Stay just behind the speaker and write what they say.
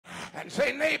And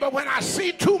say, neighbor, when I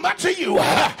see too much of you,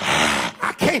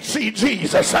 I can't see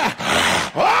Jesus.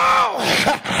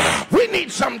 Oh, we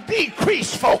need some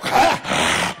decreased folk.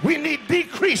 We need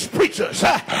decreased preachers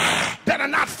that are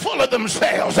not full of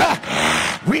themselves.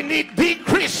 We need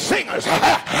decreased singers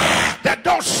that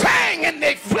don't sing in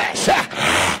their flesh.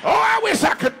 Oh, I wish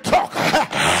I could talk.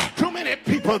 Too many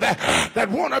people that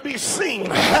want to be seen.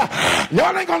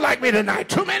 Y'all ain't gonna like me tonight.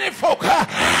 Too many folk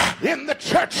in the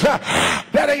church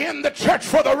that are in the church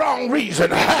for the wrong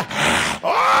reason. Oh,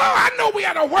 I know we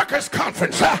had a workers'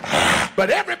 conference, but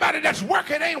everybody that's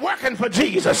working ain't working for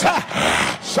Jesus.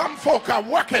 Some folk are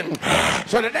working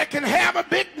so that they can have a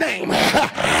big name.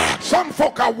 Some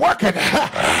folk are working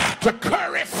to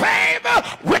curry favor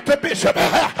with the bishop.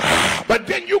 But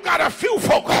then you got a few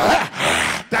folk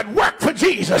that work for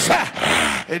Jesus.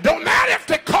 It don't matter if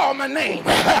they call my name.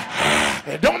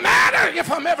 It don't matter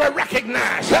if I'm ever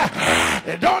recognized.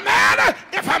 It don't matter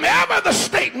if I'm ever the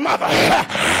state mother.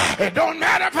 It don't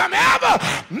matter if I'm ever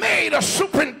made a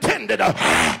superintendent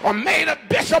or made a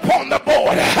bishop on the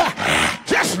board.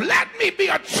 Just let me be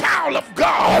a child of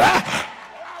God.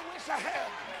 I wish I had.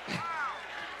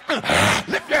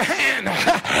 Lift your hand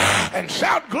and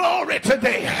shout glory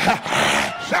today.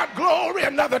 Shout glory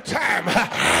another time.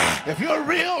 If you're a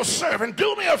real servant,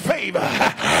 do me a favor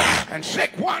and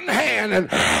shake one hand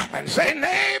and say,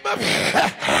 neighbor,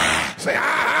 say,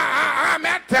 I'm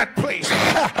at that place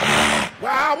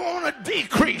where I want to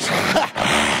decrease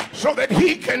so that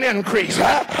he can increase.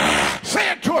 Say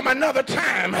it to him another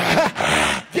time.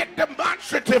 Get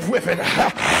demonstrative with it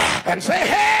and say,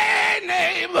 hey,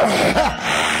 neighbor.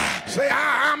 Say,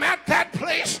 I'm at that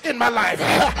place in my life.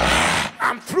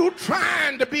 I'm through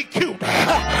trying to be cute.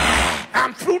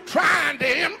 I'm through trying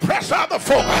to impress other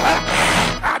folk.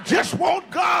 I just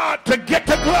want God to get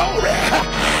the glory.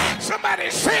 Somebody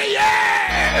say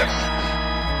yes.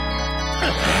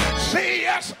 Say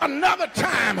yes another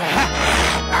time.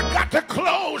 I got to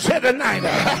close here tonight.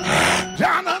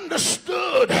 John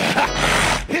understood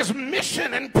his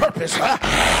mission and purpose.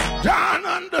 John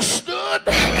understood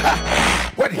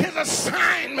what his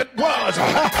assignment was.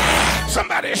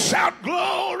 Somebody shout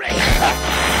glory.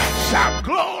 Shout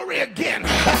glory again.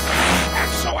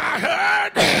 And so I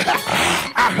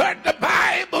heard the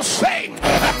Bible saying,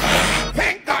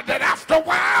 thank God that after a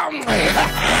while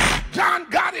John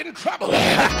got in trouble.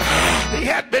 He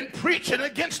had been preaching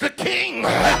against the king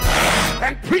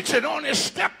and preaching on his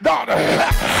stepdaughter.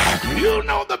 You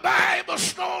know the Bible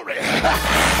story.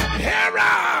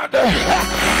 Herod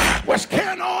was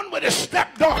carrying on with his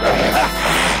stepdaughter,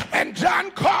 and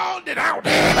John called it out,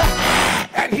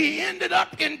 and he ended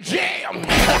up in jail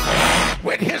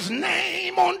with his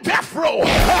name on death row.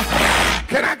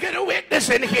 Can I get a witness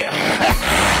in here?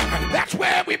 And that's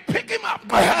where we pick him up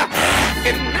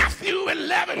in Matthew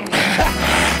 11.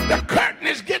 The curtain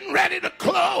is getting ready to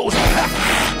close.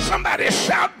 Somebody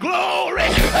shout glory.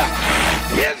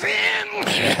 His end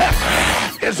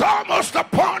is almost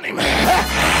upon him.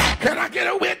 Can I get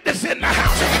a witness in the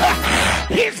house?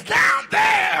 He's down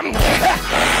there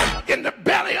in the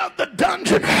belly of the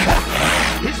dungeon.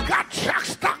 He's got shock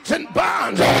stocks and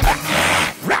bonds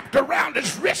wrapped around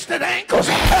his wrists and ankles.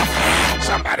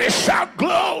 Somebody shout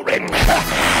glory.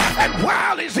 And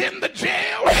while he's in the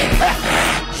jail,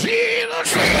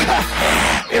 Jesus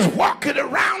is walking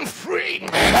around free,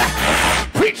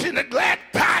 preaching the glad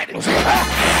tidings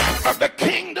of the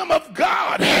kingdom of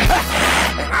God.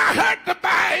 And I heard the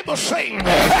Bible saying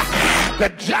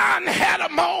that John had a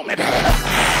moment.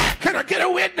 Can I get a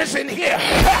witness in here?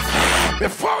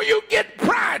 Before you get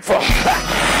prideful,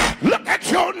 look at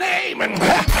your name and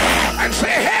say,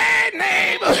 hey,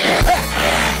 neighbor,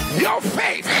 your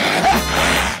faith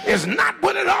is not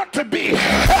what it ought to be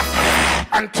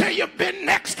until you've been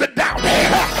next to doubt.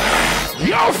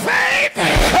 Your faith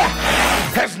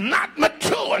has not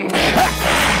matured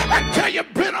until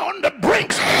you've been on the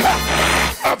brinks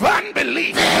of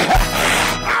unbelief.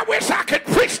 I wish I could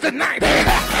preach tonight.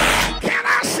 Can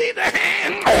I see the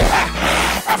hand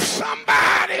of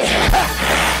somebody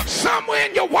somewhere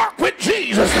in your walk with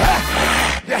Jesus?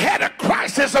 You had a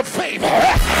crisis of faith.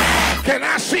 Can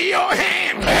I see your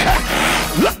hand?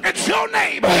 Look at your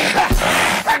neighbor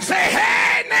and say,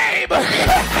 hey, neighbor,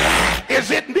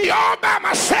 is it me all by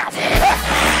myself?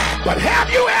 But have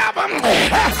you ever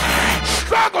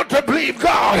struggled to believe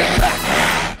God?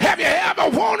 Have you ever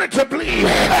wanted to believe,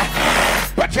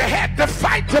 but you had to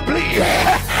fight to believe?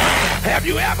 Have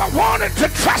you ever wanted to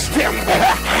trust him,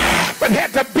 but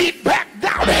had to beat back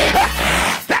doubt?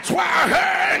 That's why I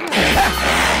heard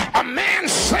a man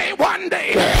say one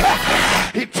day,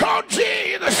 he told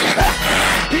Jesus,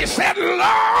 he said,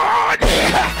 Lord,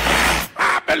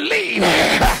 I believe,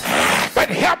 but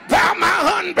help thou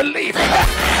my unbelief.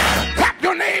 Tap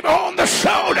your neighbor on the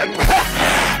shoulder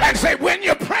and say, when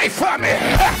you pray for me,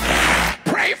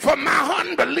 pray for my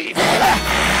unbelief.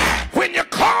 When you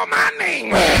call my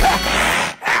name,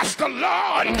 ask the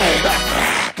Lord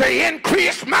to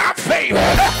increase my faith.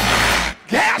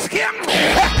 Ask him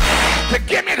to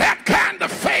give me that kind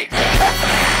of faith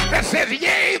that says,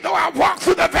 yea, though I walk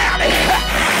through the valley.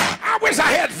 I wish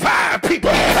I had 5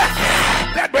 people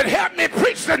that would help me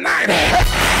preach tonight.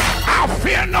 I'll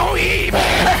fear no evil.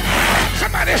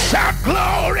 Somebody shout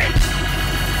glory.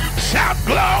 Shout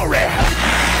glory.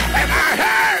 And I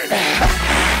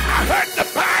heard the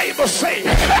Bible say,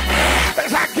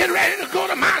 as I get ready to go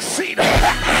to my seat,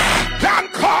 John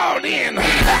called in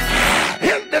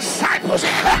his disciples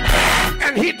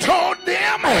and he told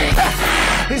them,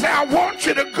 he said, I want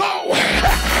you to go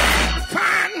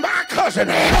find my cousin.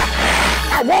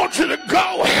 I want you to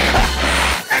go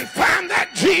and find that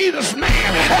Jesus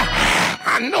man.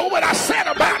 I know what I said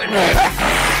about him,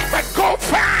 but go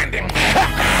find him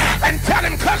and tell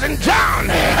him cousin John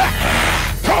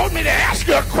told me to ask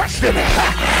you a question.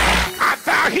 Art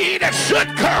thou he that should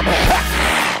come,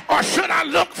 or should I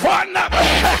look for another?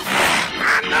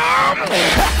 I know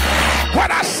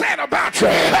what I said about you.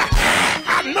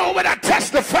 I know what I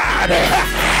testified.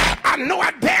 I know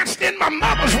I danced in my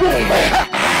mother's womb.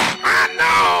 I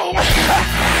know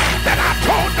that I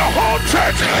told the whole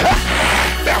church,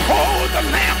 behold the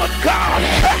Lamb of God.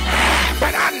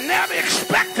 But I never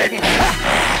expected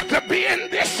to be in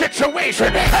this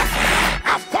situation.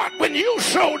 I thought when you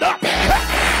showed up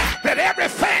that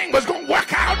everything was going to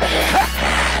work out.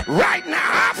 Right now,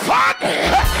 I thought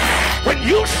when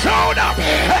you showed up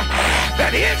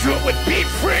that Israel would be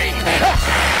free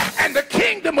and the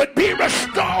kingdom would be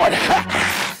restored.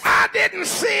 I didn't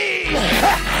see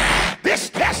this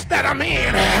test that I'm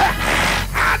in.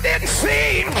 I didn't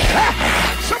see.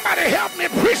 Somebody help me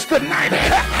preach tonight.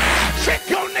 Shake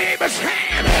your neighbor's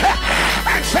hand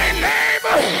and say,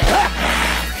 neighbor,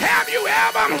 have you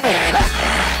ever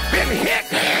been hit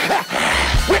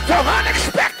with the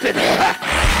unexpected?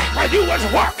 While you was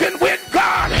walking with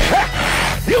God,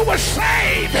 you were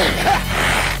saved,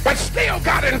 but still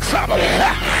got in trouble.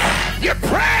 You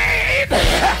prayed,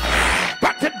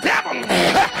 but the devil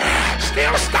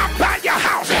still stopped by your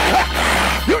house.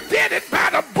 You did it by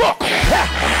the book.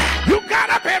 You got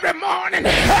up every morning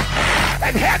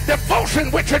and had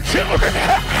devotion with your children.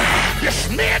 You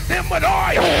smeared them with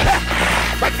oil,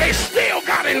 but they still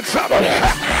got in trouble.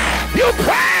 You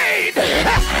prayed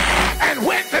and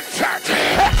went to church.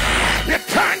 You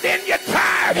turned in your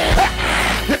tithe.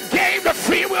 You gave the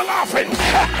free will offering.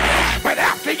 But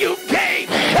after you gave,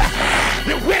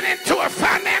 you went into a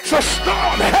financial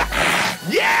storm.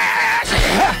 Yes!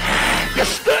 You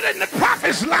stood in the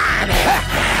prophet's line.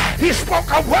 He spoke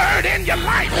a word in your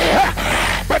life.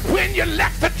 But when you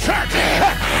left the church,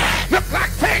 looked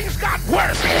like things got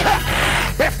worse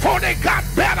before they got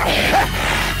better.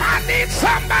 I need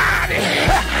somebody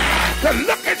to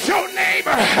look at your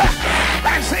neighbor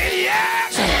and say,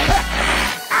 yes,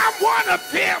 I'm one of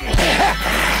them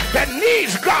that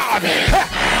needs God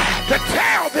to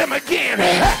tell them again.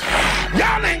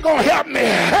 Y'all ain't gonna help me.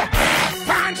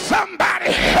 Find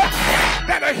somebody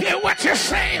that'll hear what you're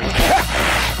saying.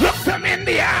 Look them in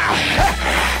the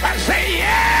eye and say,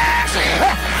 yes,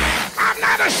 I'm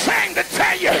not ashamed to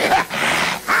tell you,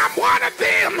 I'm one of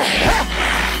them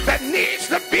that needs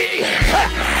to be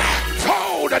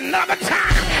told another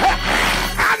time.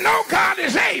 I know God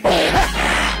is able.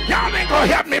 Y'all ain't gonna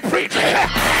help me preach,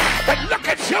 but look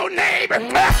at your neighbor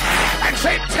and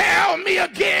say, tell me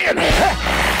again.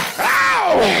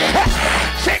 Oh,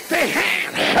 shake their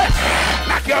hand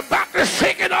like you're about to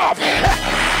shake it off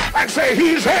and say,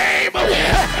 he's able.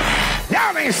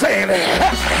 Y'all ain't saying it.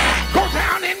 Go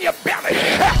down in your belly,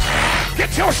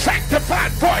 get your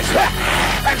sanctified voice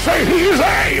and say, he's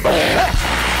able.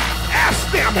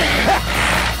 Ask them.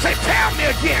 Say, tell me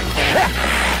again.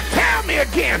 Tell me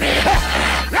again.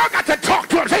 Y'all got to talk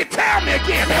to him. Say, tell me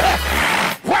again.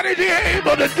 What is he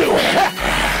able to do?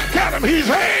 Tell him he's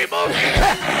able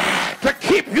to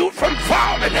keep you from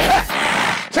falling.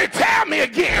 Say, tell me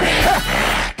again.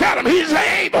 Tell him he's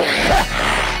able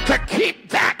to keep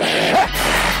that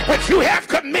which you have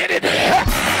committed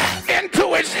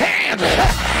into his hands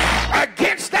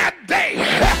against that day.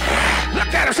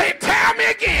 Look at him. Say, tell me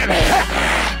again.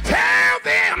 Tell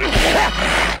them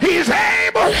he's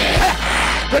able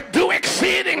to do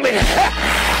exceedingly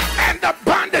and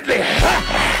abundantly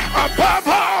above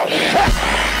all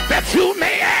that you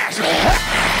may ask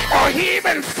or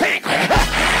even think.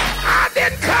 I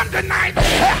didn't come tonight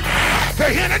to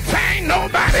entertain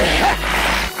nobody.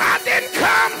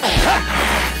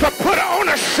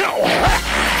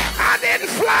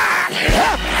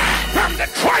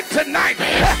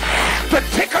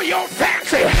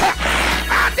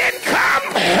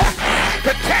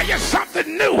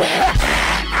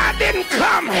 didn't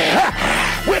come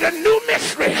with a new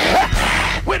mystery,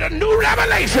 with a new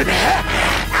revelation.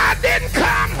 I didn't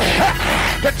come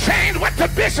to change what the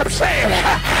bishop said.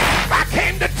 I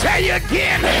came to tell you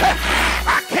again.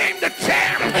 I came to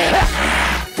tell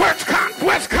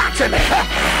Wisconsin,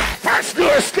 first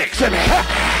jurisdiction.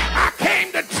 I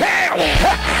came to tell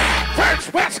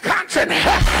first Wisconsin,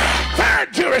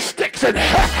 third jurisdiction,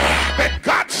 that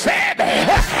God said,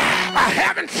 I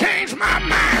haven't changed my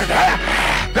mind.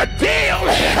 The deal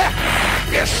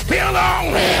is still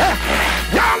on.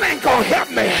 Y'all ain't gonna help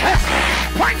me.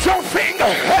 Point your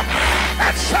finger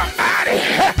at somebody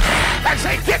and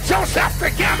say, get yourself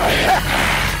together.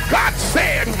 God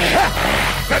said,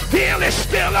 the deal is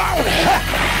still on.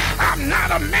 I'm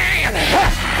not a man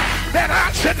that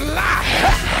I should lie.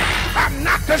 I'm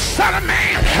not the son of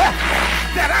man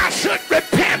that I should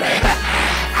repent.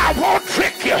 I won't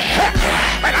trick you,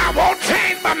 and I won't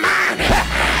change my mind.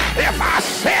 If I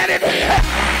said it,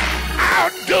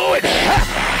 I'll do it.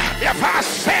 If I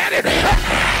said it,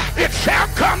 it shall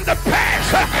come to pass.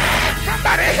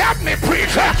 Somebody help me,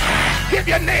 preacher. Give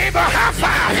your neighbor a high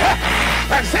five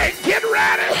and say, get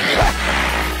ready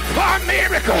for a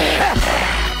miracle.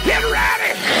 Get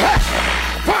ready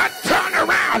for a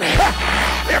turnaround.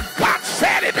 If God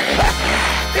said it,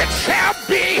 it shall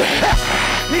be.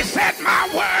 He said, my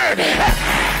word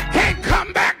can't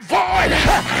come back void.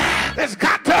 It's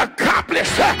got to accomplish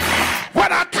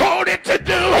what I told it to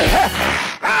do.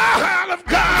 Oh, of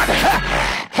God,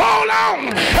 hold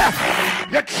on.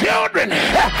 Your children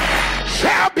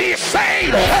shall be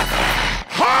saved.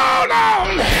 Hold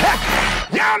on.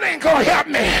 Y'all ain't gonna help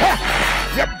me.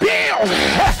 Your bills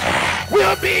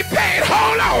will be paid.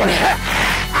 Hold on.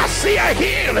 I see a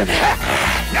healing.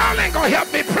 Y'all ain't gonna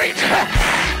help me preach.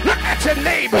 Look at your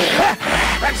neighbor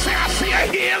and say, I see a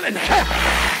healing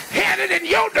headed in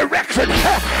your direction.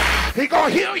 He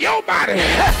gonna heal your body.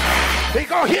 He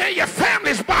gonna heal your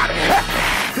family's body.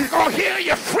 He's gonna heal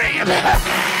your friends.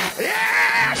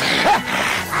 Yes,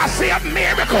 I see a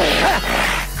miracle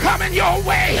coming your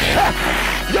way.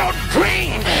 Your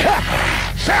dream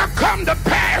shall come to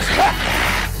pass.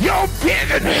 Your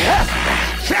vision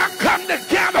shall come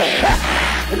together.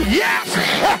 Yes,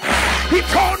 he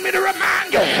told me to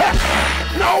remind you,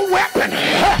 no weapon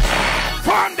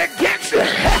formed against you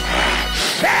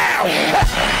shall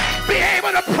be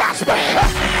able to prosper.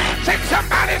 Shake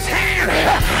somebody's hand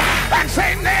and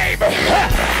say, neighbor,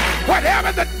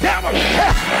 whatever the devil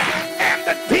and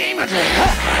the demons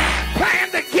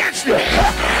planned against you,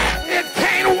 it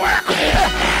can't work.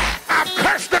 I've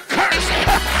cursed the curse.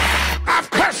 I've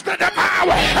cursed the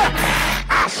devourer.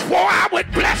 I swore I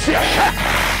would bless you.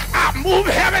 I move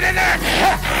heaven and earth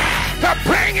to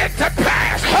bring it to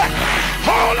pass.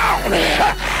 Hold on.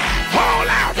 Hold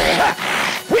out.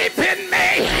 We've been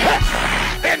made.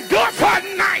 Endure for a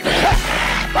night.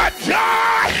 But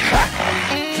joy,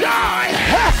 joy,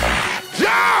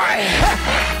 joy,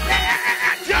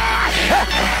 joy.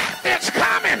 It's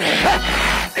coming.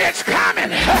 It's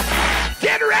coming.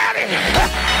 Get ready.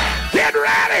 Get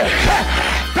ready.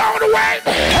 Don't wait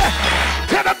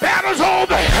till the battle's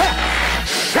over.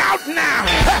 Shout now.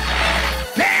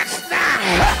 Dance now.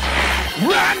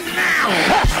 Run now.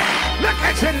 Look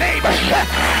at your neighbor.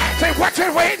 Say, what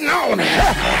you waiting on?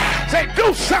 Say,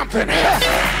 do something.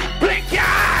 Blink your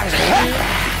eyes.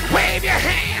 Wave your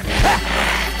hand.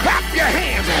 Clap your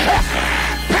hands.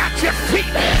 Pat your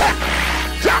feet.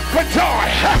 Jump for joy.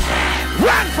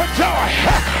 Run for joy.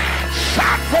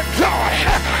 Shout for joy.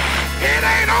 It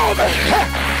ain't over.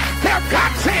 Tell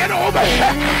God, say it over.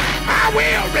 I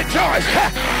will rejoice.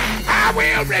 I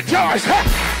will rejoice.